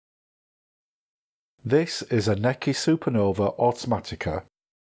This is a Necchi Supernova Automatica,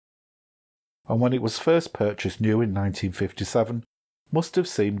 and when it was first purchased new in 1957, must have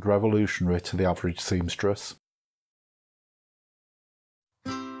seemed revolutionary to the average seamstress.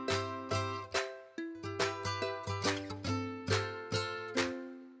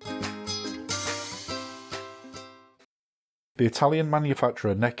 The Italian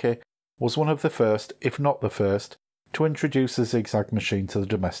manufacturer Necchi was one of the first, if not the first, to introduce a zigzag machine to the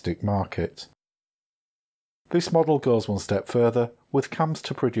domestic market. This model goes one step further, with cams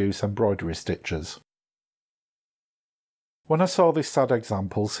to produce embroidery stitches. When I saw this sad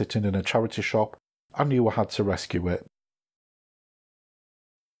example sitting in a charity shop, I knew I had to rescue it.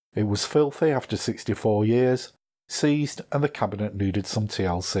 It was filthy after 64 years, seized, and the cabinet needed some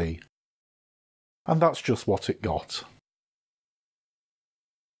TLC. And that's just what it got.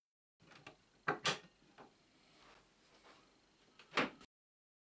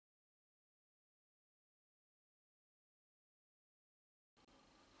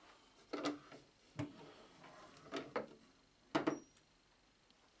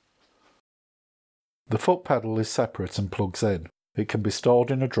 The foot pedal is separate and plugs in. It can be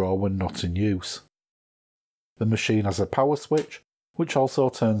stored in a drawer when not in use. The machine has a power switch, which also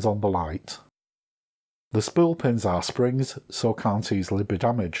turns on the light. The spool pins are springs, so can't easily be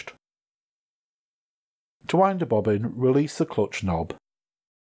damaged. To wind a bobbin, release the clutch knob.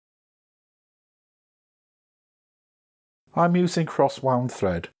 I'm using cross-wound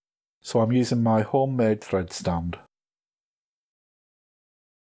thread, so I'm using my homemade thread stand.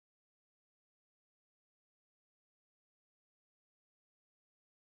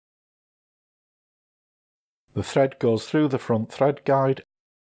 The thread goes through the front thread guide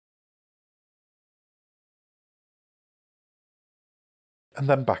and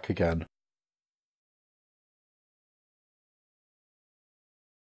then back again.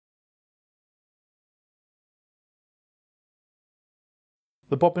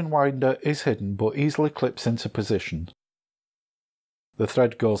 The bobbin winder is hidden but easily clips into position. The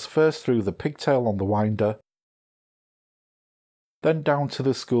thread goes first through the pigtail on the winder, then down to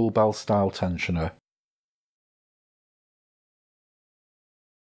the school bell style tensioner.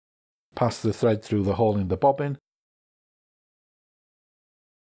 Pass the thread through the hole in the bobbin,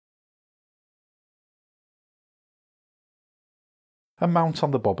 and mount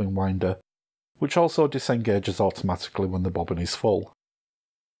on the bobbin winder, which also disengages automatically when the bobbin is full.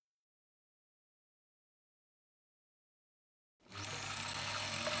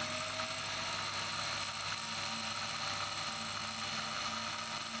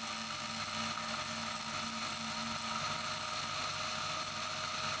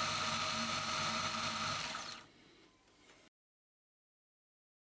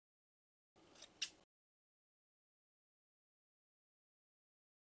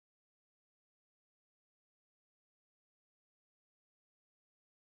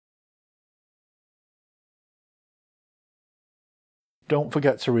 Don't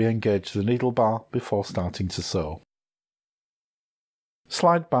forget to re-engage the needle bar before starting to sew.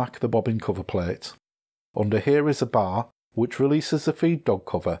 Slide back the bobbin cover plate. Under here is a bar which releases the feed dog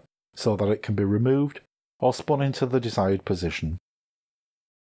cover so that it can be removed or spun into the desired position.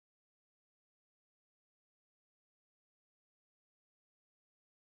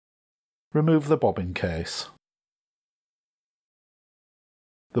 Remove the bobbin case.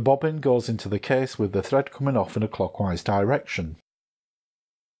 The bobbin goes into the case with the thread coming off in a clockwise direction.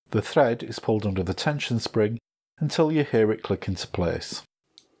 The thread is pulled under the tension spring until you hear it click into place.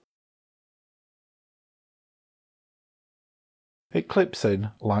 It clips in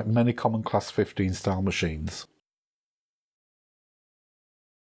like many common Class 15 style machines.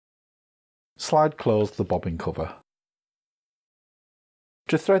 Slide closed the bobbin cover.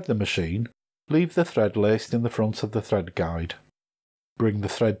 To thread the machine, leave the thread laced in the front of the thread guide. Bring the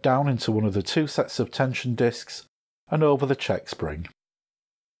thread down into one of the two sets of tension discs and over the check spring.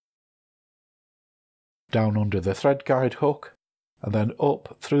 Down under the thread guide hook, and then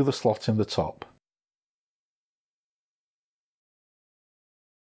up through the slot in the top.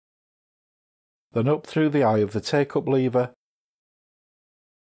 Then up through the eye of the take-up lever,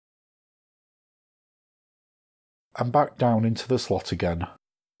 and back down into the slot again.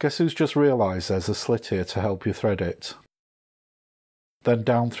 Guess who's just realised there's a slit here to help you thread it. Then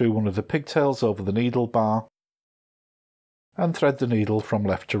down through one of the pigtails over the needle bar, and thread the needle from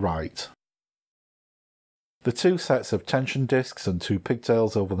left to right. The two sets of tension discs and two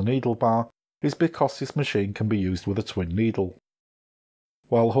pigtails over the needle bar is because this machine can be used with a twin needle.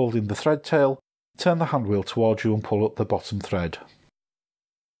 While holding the thread tail, turn the handwheel towards you and pull up the bottom thread.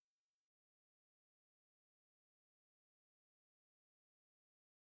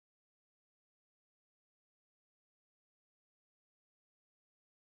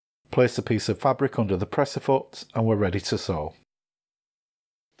 Place a piece of fabric under the presser foot and we're ready to sew.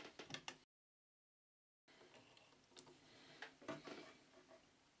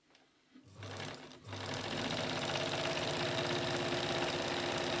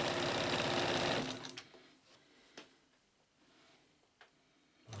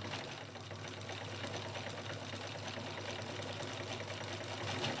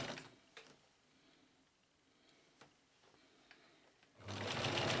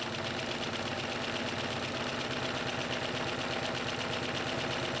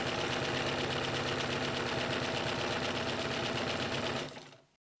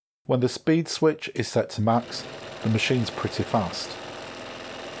 When the speed switch is set to max, the machine's pretty fast.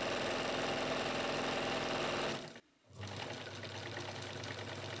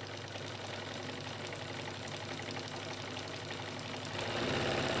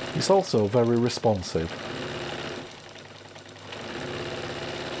 It's also very responsive.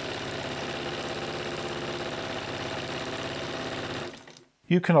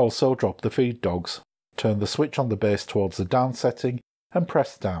 You can also drop the feed dogs, turn the switch on the base towards the down setting and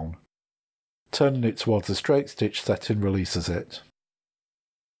press down. Turning it towards the straight stitch setting releases it.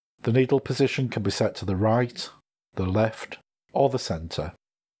 The needle position can be set to the right, the left, or the centre.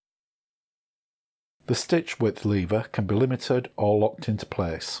 The stitch width lever can be limited or locked into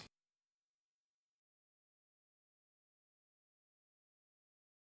place.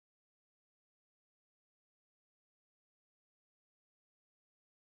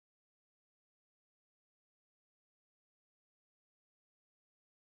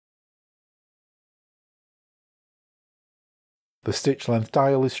 The stitch length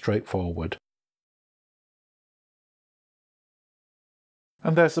dial is straightforward.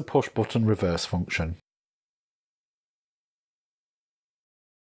 And there's a push button reverse function.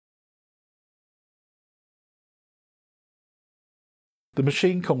 The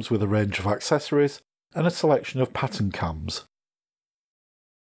machine comes with a range of accessories and a selection of pattern cams.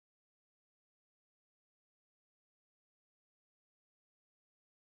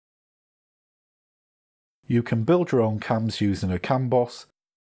 You can build your own cams using a cam boss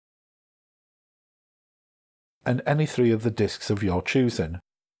and any 3 of the discs of your choosing.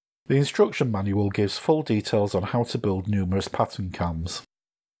 The instruction manual gives full details on how to build numerous pattern cams.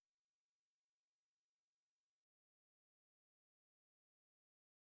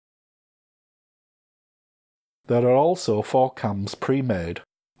 There are also 4 cams pre-made,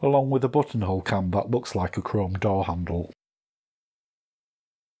 along with a buttonhole cam that looks like a chrome door handle.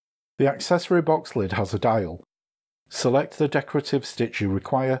 The accessory box lid has a dial. Select the decorative stitch you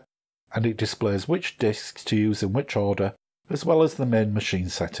require, and it displays which discs to use in which order, as well as the main machine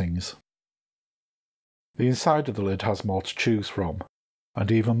settings. The inside of the lid has more to choose from,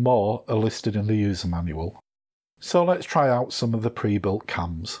 and even more are listed in the user manual. So let's try out some of the pre-built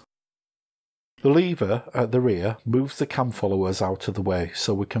cams. The lever at the rear moves the cam followers out of the way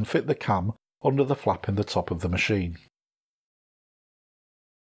so we can fit the cam under the flap in the top of the machine.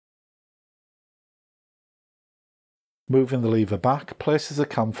 Moving the lever back places the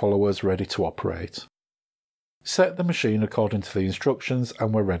cam followers ready to operate. Set the machine according to the instructions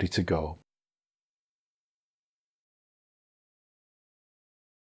and we're ready to go.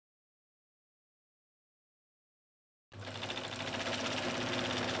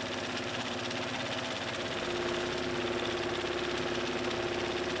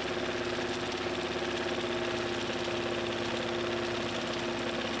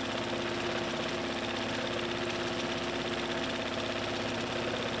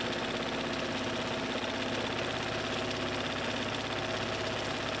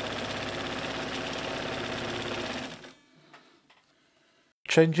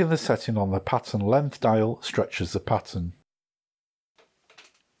 Changing the setting on the pattern length dial stretches the pattern.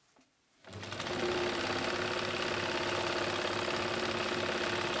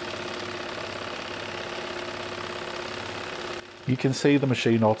 You can see the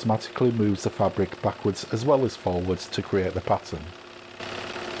machine automatically moves the fabric backwards as well as forwards to create the pattern.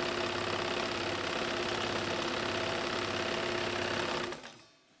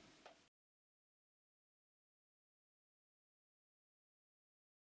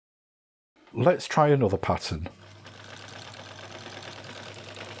 Let's try another pattern.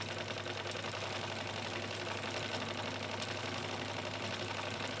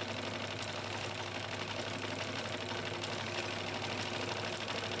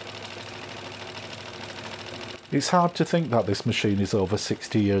 It's hard to think that this machine is over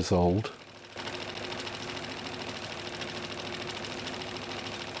 60 years old.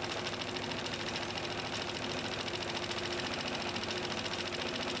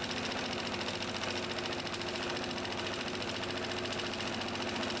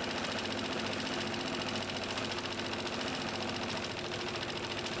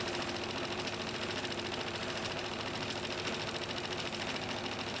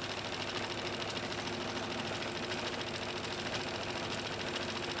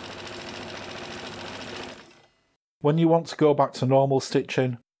 When you want to go back to normal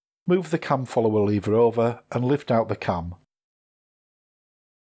stitching, move the cam follower lever over and lift out the cam.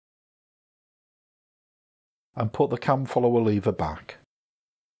 And put the cam follower lever back.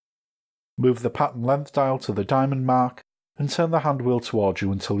 Move the pattern length dial to the diamond mark and turn the hand wheel towards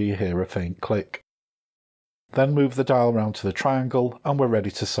you until you hear a faint click. Then move the dial round to the triangle and we're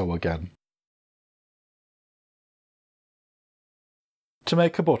ready to sew again. To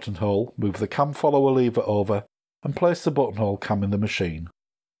make a buttonhole, move the cam follower lever over and place the buttonhole cam in the machine.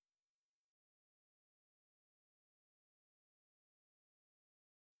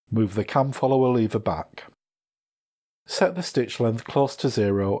 Move the cam follower lever back. Set the stitch length close to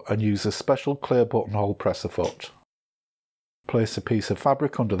 0 and use a special clear buttonhole presser foot. Place a piece of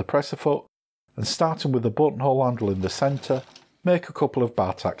fabric under the presser foot and, starting with the buttonhole handle in the centre, make a couple of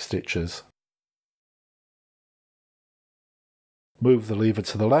bar tack stitches. Move the lever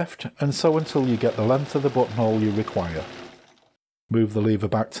to the left and sew until you get the length of the buttonhole you require. Move the lever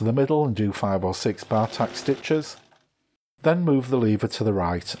back to the middle and do 5 or 6 bar tack stitches. Then move the lever to the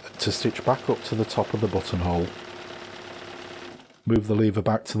right to stitch back up to the top of the buttonhole. Move the lever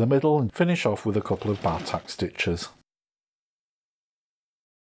back to the middle and finish off with a couple of bar tack stitches.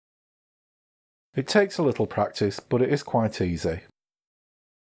 It takes a little practice, but it is quite easy.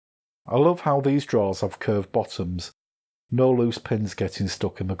 I love how these drawers have curved bottoms, no loose pins getting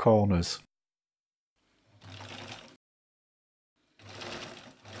stuck in the corners.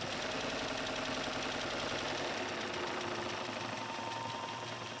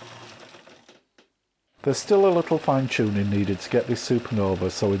 There's still a little fine tuning needed to get this Supernova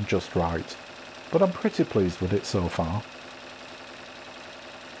sewing just right, but I'm pretty pleased with it so far.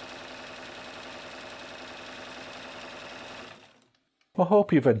 I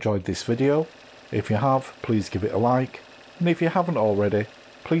hope you've enjoyed this video. If you have, please give it a like, and if you haven't already,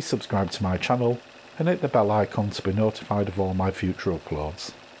 please subscribe to my channel and hit the bell icon to be notified of all my future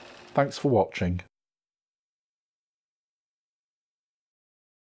uploads. Thanks for watching.